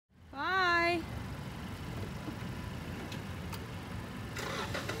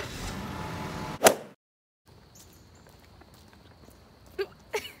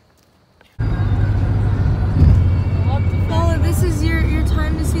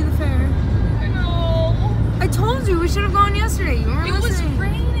one yesterday. You weren't It was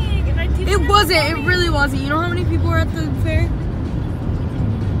raining, and I didn't. It wasn't. It really wasn't. You know how many people were at the fair?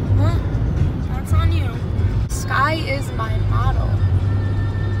 Huh? That's on you. Sky is my model,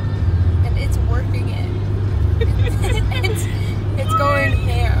 and it's working it. It's going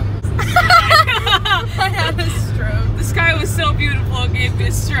ham. I had a stroke. The sky was so beautiful, it gave me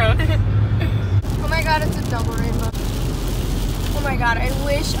a stroke. Oh my god, it's a double rainbow. Oh my god, I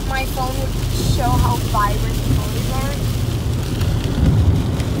wish my phone would show how vibrant the colors are.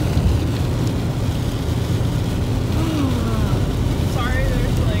 Sorry,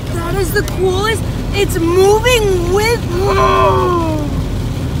 there's like. That is the coolest. It's moving with.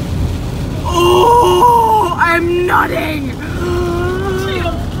 Oh, I'm nutting.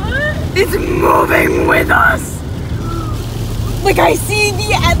 It's moving with us. Like I see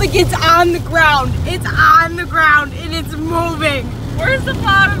the like it's on the ground. It's on the ground and it's moving. Where's the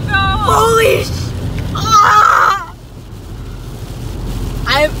bottom go? Holy sh! Ah!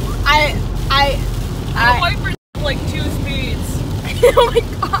 I Wiper like 2 speeds. Oh my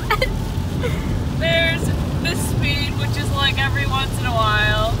god. There's this speed, which is like every once in a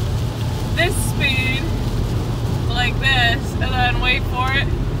while. This speed, like this, and then wait for it.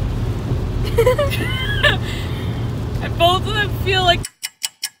 And both of them feel like.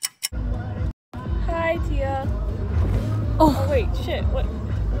 Hi, Tia. Oh wait, shit. What?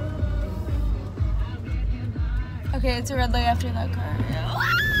 Okay, it's a red light after that car.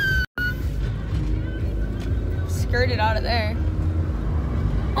 Skirted out of there.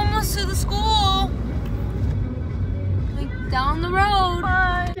 Almost to the school. Like down the road.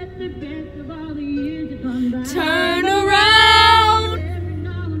 Bye. Turn around.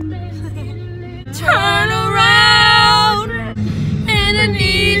 Turn around. And I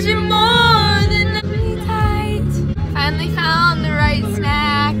need you more than me tight. Finally found the right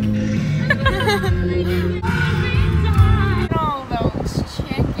snack. All those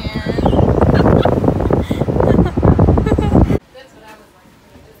chickens. That's what I was like.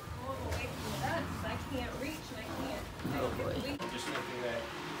 Just pulling away from the nuts. I can't reach and I can't. Just looking at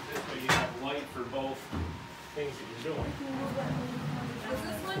this way, you have light for both things that you're doing. Is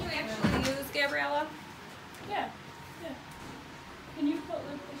this one you actually use, Gabriella? Yeah. Yeah. Can you put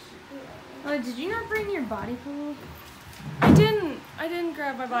like this? Did you not bring your body pillow? I didn't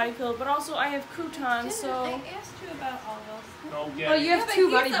grab my body pillow, but also I have croutons, so. I asked you about all those. No, Oh, yeah. you have two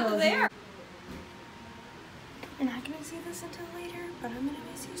body up pillows. there. You're not gonna see this until later, but I'm gonna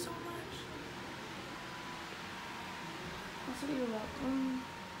miss you so much. Also, you're welcome.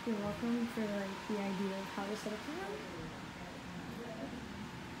 You're welcome for like the idea of how to set up the room.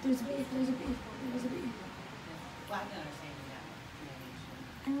 There's a bee. There's a bee. There's a bee. Well, I can understand that.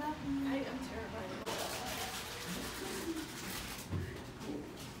 I love you. I am terrified.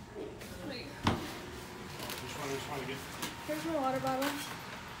 Which one to get? Here's my water bottle.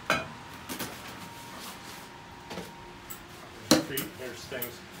 There's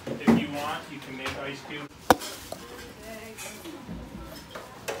things. If you want, you can make ice cubes.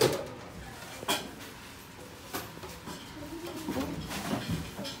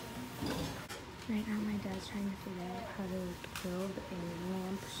 Right now my dad's trying to figure out how to build a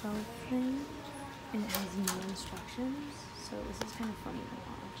lamp shelf thing, and it has no instructions, so this is kind of funny to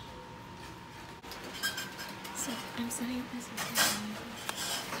watch. So I'm setting up this for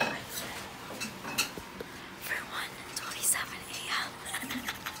 1:27 a.m.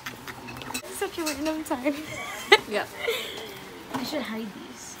 Such a random time. Yep. I should hide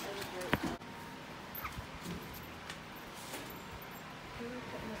these.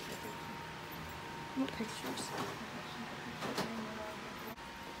 What pictures?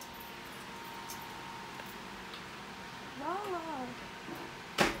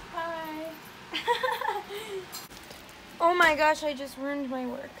 Hi. Oh my gosh, I just ruined my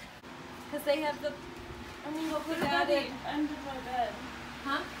work. Because they have the. I mean, What was put it that at the in? end of my bed.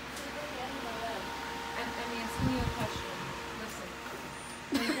 Huh? I'm asking you a question. Listen.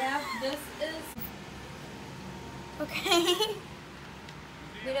 We have. This is. Okay.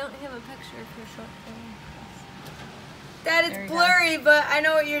 We don't have a picture for short film. Dad, There you it's go. blurry, but I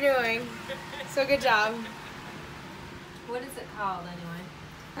know what you're doing. So good job. What is it called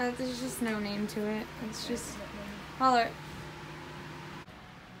anyway? There's just no name to it. It's just holler.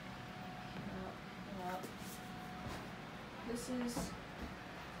 This is.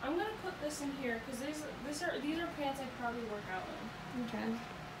 I'm gonna put this in here because these are pants I probably work out in. Okay.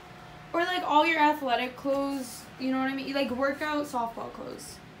 Or like all your athletic clothes, you know what I mean? Like workout softball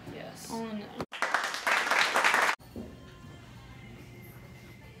clothes. Yes. All in there.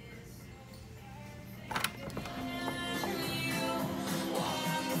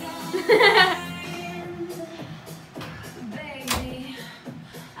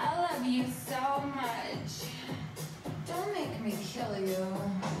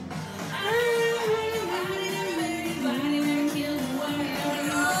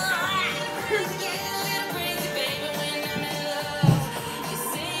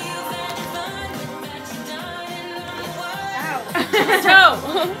 Toe!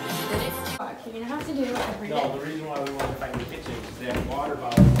 You're gonna have to do it every day. No, the reason why we want to find the kitchen is that water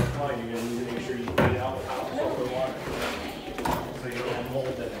bottle is fine. You're going to need to make sure you clean it out with hot soap or water. So you don't have mold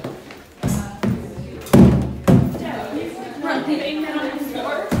in it.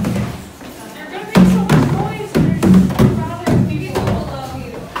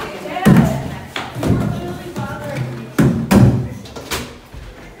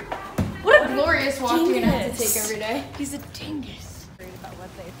 What a glorious walk you're gonna have to take every day. He's a dingus. Worried about what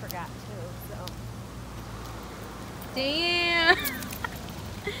they forgot too, so. Damn.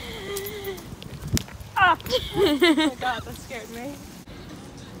 Oh my god, that scared me.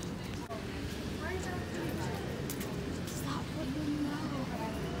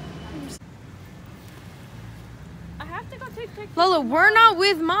 I have to go take pictures. Lola, we're not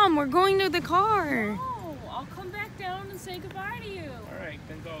with Mom. We're going to the car. No, I'll come back down and say goodbye to you. All right,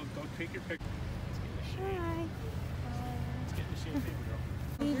 then go take your picture. Hi. Let's get in the shade paper, girl.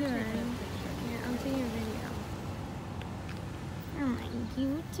 What are you doing? Here, I'm taking a video. Oh my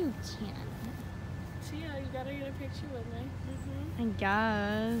YouTube channel. So yeah, you gotta get a picture with me. I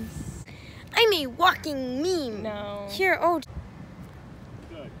guess. I'm a walking meme. No. Here, oh.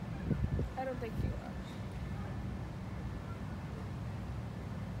 Good. I don't think you are.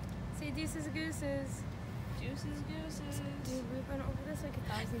 Say deuces gooses. Juices, gooses. Dude, we've been over this like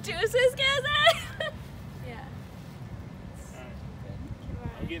 1,000 times. Juices, gooses! Yeah. All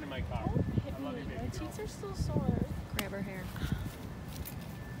right. I'm getting in my car. Hit I love you, me. baby My girl. cheeks are still sore. Grab her hair.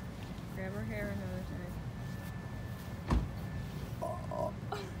 Grab her hair another time.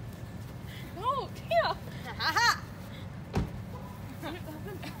 No, Tia!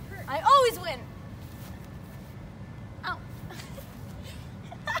 I always win. Ow.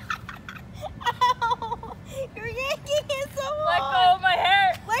 Ow. You're yanking it so Let hard. go of my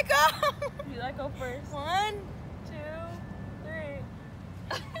hair! Let go. You let go first. 1, 2,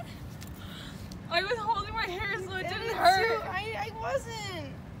 3. I was holding my hair so it didn't hurt. I wasn't.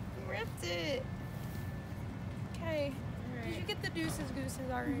 You ripped it. Okay. Did you get the deuces gooses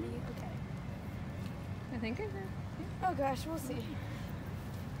already? Okay. I think I did. Oh gosh, we'll see.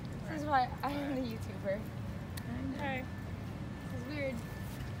 This is why I'm the YouTuber. Okay. This is weird.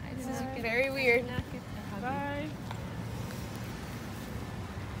 This is Bye. very weird. Bye.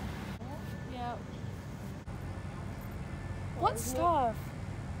 Yeah. What stuff?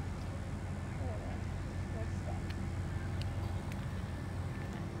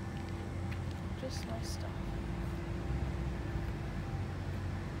 Just my stuff.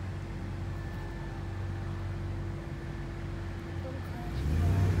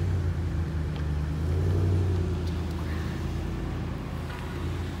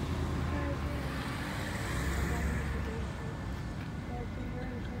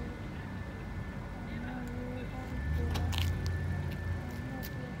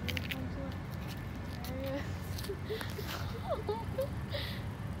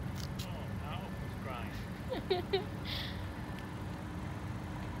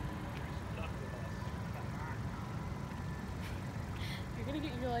 You're gonna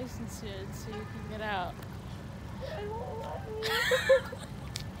get your license soon so you can get out. I won't let you.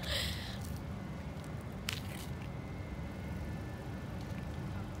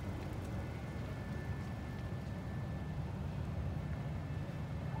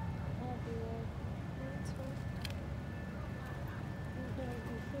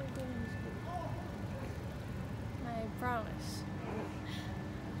 I promise.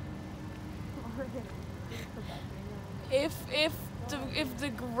 If the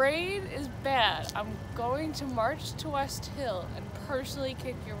grade is bad, I'm going to march to West Hill and personally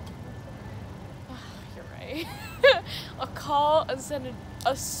kick your. You're right. I'll call and send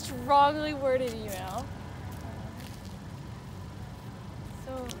a strongly worded email.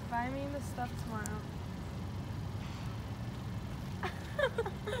 So buy me the stuff tomorrow.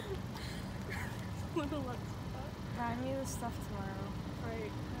 Buy me the stuff tomorrow.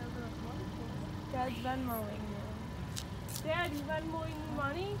 Right. Dad's Venmoing me. Dad, you Venmoing me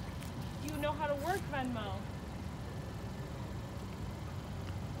money? You know how to work Venmo.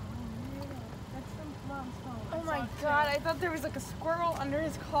 That's from Mom's phone. Oh I my saw it god, too. I thought there was like a squirrel under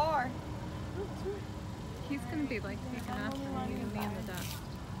his car. He's gonna be like taking off from you and me in the dust.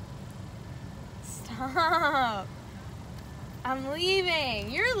 Stop. I'm leaving.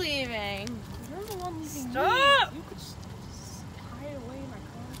 You're leaving. You're the one leaving me. Stop! You could just hide away in my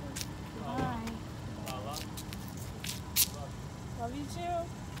closet. Bye. Love you too.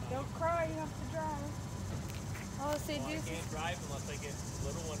 Don't cry, you have to drive. Oh, say Well, I deuces. can't drive unless I get the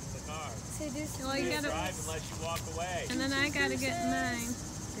little one in the car. Say deuces. Well, you Can't gotta- drive unless you walk away. And then I gotta get mine.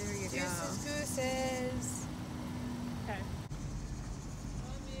 There you go. Deuces gooses. Okay.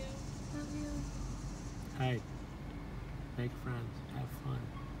 Make friends. Have fun.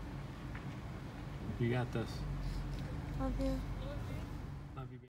 You got this. Love you. Love you, baby.